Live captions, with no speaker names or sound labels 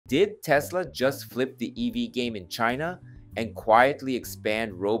Did Tesla just flip the EV game in China and quietly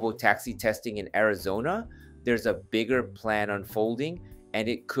expand robotaxi testing in Arizona? There's a bigger plan unfolding, and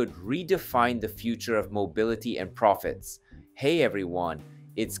it could redefine the future of mobility and profits. Hey everyone,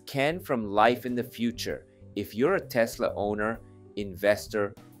 it's Ken from Life in the Future. If you're a Tesla owner,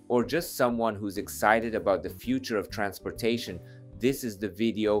 investor, or just someone who's excited about the future of transportation, this is the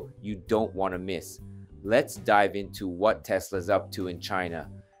video you don't want to miss. Let's dive into what Tesla's up to in China,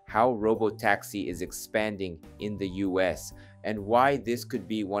 how Robotaxi is expanding in the US, and why this could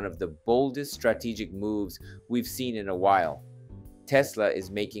be one of the boldest strategic moves we've seen in a while. Tesla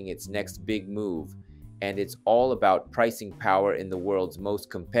is making its next big move, and it's all about pricing power in the world's most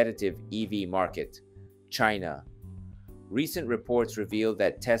competitive EV market, China. Recent reports reveal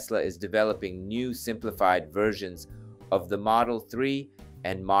that Tesla is developing new simplified versions of the Model 3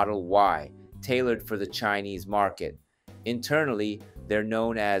 and Model Y, tailored for the Chinese market. Internally, they're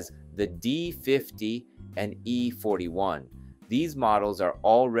known as the D50 and E41. These models are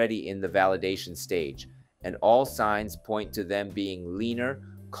already in the validation stage, and all signs point to them being leaner,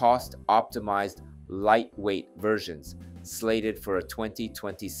 cost-optimized, lightweight versions, slated for a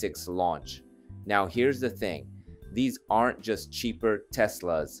 2026 launch. Now here's the thing, these aren't just cheaper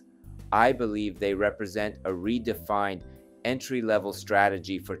Teslas. I believe they represent a redefined entry-level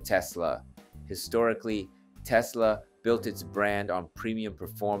strategy for Tesla. Historically, Tesla built its brand on premium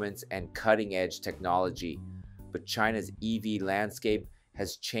performance and cutting-edge technology, but China's EV landscape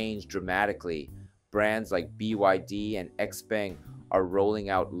has changed dramatically. Brands like BYD and XPeng are rolling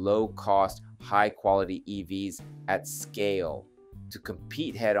out low-cost, high-quality EVs at scale. To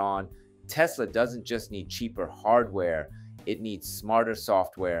compete head-on, Tesla doesn't just need cheaper hardware, it needs smarter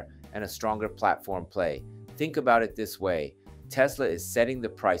software and a stronger platform play. Think about it this way, Tesla is setting the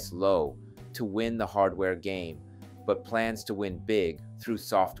price low to win the hardware game, but plans to win big through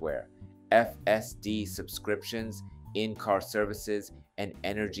software, FSD subscriptions, in-car services, and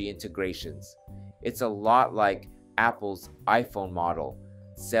energy integrations. It's a lot like Apple's iPhone model.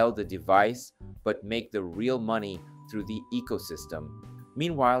 Sell the device, but make the real money through the ecosystem.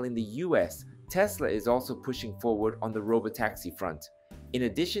 Meanwhile, in the US, Tesla is also pushing forward on the Robotaxi front. In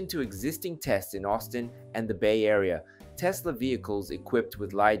addition to existing tests in Austin and the Bay Area, Tesla vehicles equipped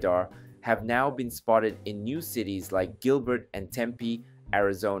with LiDAR have now been spotted in new cities like Gilbert and Tempe,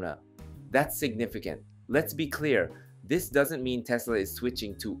 Arizona. That's significant. Let's be clear, this doesn't mean Tesla is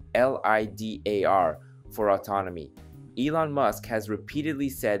switching to LiDAR for autonomy. Elon Musk has repeatedly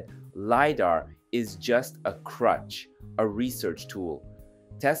said LiDAR is just a crutch, a research tool.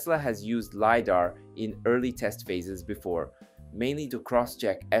 Tesla has used LiDAR in early test phases before, mainly to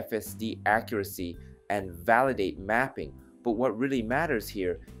cross-check FSD accuracy and validate mapping, but what really matters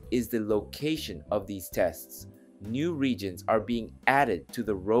here is the location of these tests. New regions are being added to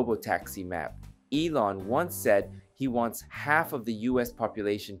the Robotaxi map. Elon once said he wants half of the US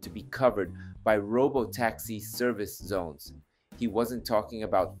population to be covered by Robotaxi service zones. He wasn't talking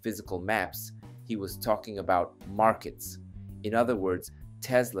about physical maps, he was talking about markets. In other words,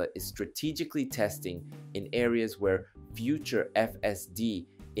 Tesla is strategically testing in areas where future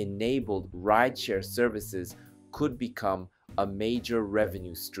FSD-enabled rideshare services could become a major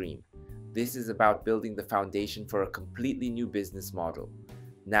revenue stream. This is about building the foundation for a completely new business model.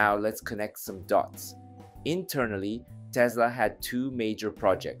 Now let's connect some dots. Internally, Tesla had two major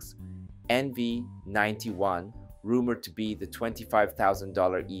projects, NV91, rumored to be the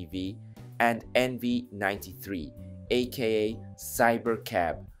 $25,000 EV, and NV93, aka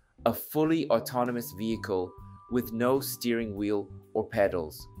Cybercab, a fully autonomous vehicle with no steering wheel or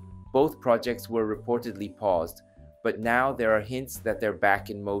pedals. Both projects were reportedly paused, but now there are hints that they're back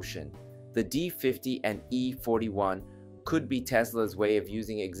in motion. The D50 and E41 could be Tesla's way of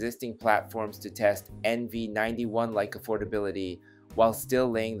using existing platforms to test NV91-like affordability while still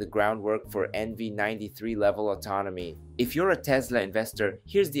laying the groundwork for NV93 level autonomy. If you're a Tesla investor,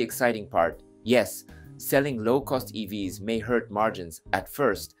 here's the exciting part. Yes, selling low-cost EVs may hurt margins at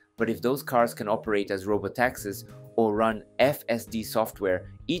first, but if those cars can operate as robotaxis or run FSD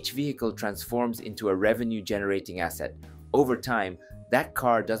software, each vehicle transforms into a revenue-generating asset. Over time, that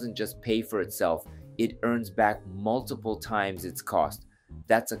car doesn't just pay for itself, it earns back multiple times its cost.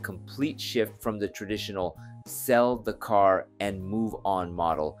 That's a complete shift from the traditional sell the car and move on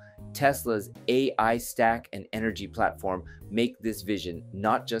model. Tesla's AI stack and energy platform make this vision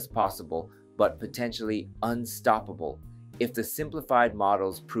not just possible, but potentially unstoppable. If the simplified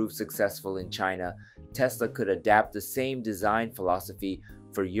models prove successful in China, Tesla could adapt the same design philosophy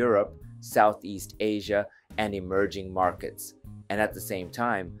for Europe, Southeast Asia, and emerging markets. And at the same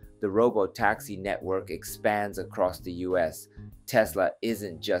time, the Robotaxi network expands across the US, Tesla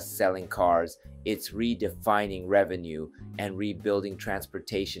isn't just selling cars, it's redefining revenue and rebuilding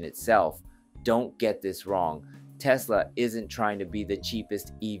transportation itself. Don't get this wrong. Tesla isn't trying to be the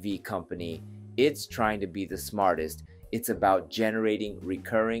cheapest EV company. It's trying to be the smartest. It's about generating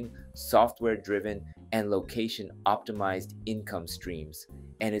recurring, software-driven, and location-optimized income streams.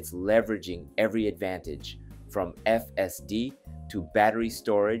 And it's leveraging every advantage, from FSD to battery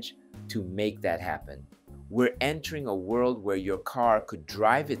storage, to make that happen. We're entering a world where your car could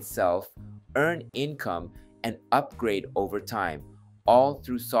drive itself, earn income, and upgrade over time, all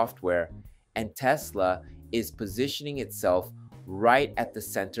through software, and Tesla is positioning itself right at the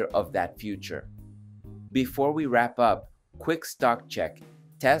center of that future. Before we wrap up, quick stock check.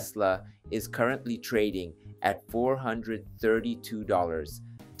 Tesla is currently trading at $432,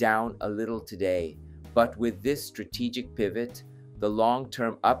 down a little today, but with this strategic pivot, the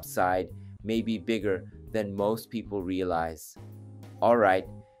long-term upside may be bigger than most people realize. Alright,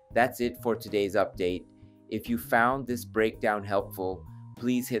 that's it for today's update. If you found this breakdown helpful,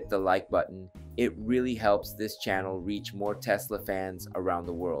 please hit the like button. It really helps this channel reach more Tesla fans around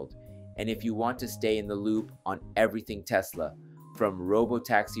the world. And if you want to stay in the loop on everything Tesla, from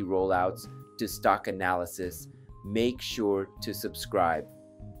Robotaxi rollouts to stock analysis, make sure to subscribe.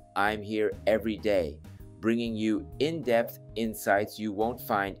 I'm here every day, bringing you in-depth insights you won't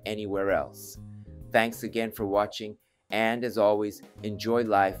find anywhere else. Thanks again for watching, and as always, enjoy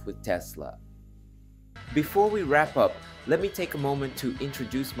life with Tesla. Before we wrap up, let me take a moment to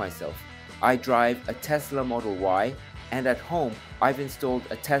introduce myself. I drive a Tesla Model Y, and at home, I've installed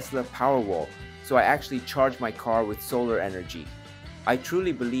a Tesla Powerwall, so I actually charge my car with solar energy. I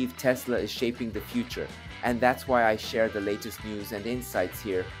truly believe Tesla is shaping the future, and that's why I share the latest news and insights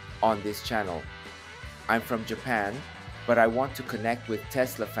here on this channel. I'm from Japan, but I want to connect with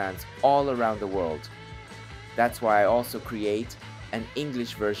Tesla fans all around the world. That's why I also create an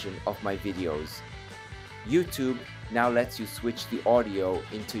English version of my videos. YouTube now lets you switch the audio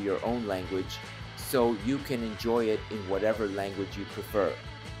into your own language, so you can enjoy it in whatever language you prefer.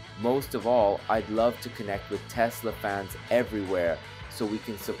 Most of all, I'd love to connect with Tesla fans everywhere so we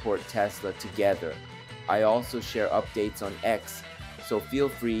can support Tesla together. I also share updates on X, so feel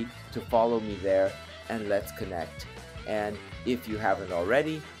free to follow me there and let's connect. And if you haven't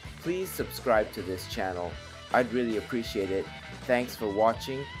already, please subscribe to this channel. I'd really appreciate it. Thanks for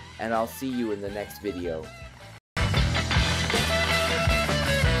watching, and I'll see you in the next video.